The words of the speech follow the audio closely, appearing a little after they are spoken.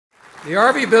The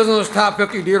RV Business Top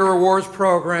 50 Dealer Awards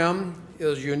program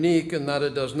is unique in that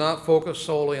it does not focus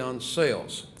solely on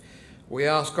sales. We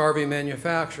ask RV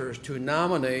manufacturers to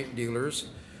nominate dealers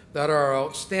that are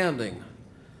outstanding,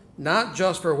 not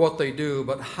just for what they do,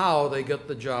 but how they get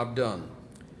the job done.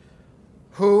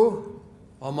 Who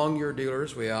among your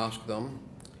dealers, we ask them,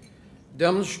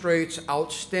 demonstrates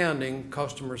outstanding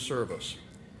customer service,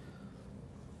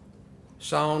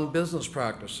 sound business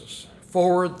practices,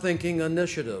 forward-thinking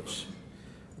initiatives?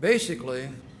 Basically,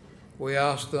 we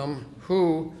ask them,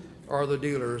 who are the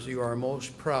dealers you are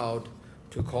most proud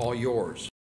to call yours?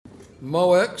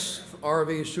 Moix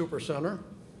RV Supercenter.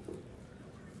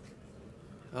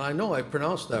 And I know I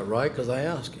pronounced that right because I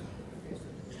asked him.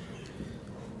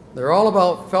 They're all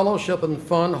about fellowship and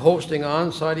fun, hosting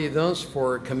on-site events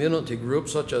for community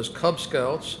groups such as Cub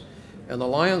Scouts and the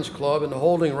Lions Club, and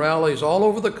holding rallies all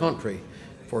over the country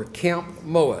for Camp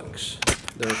Moix,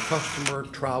 their customer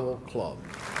travel club.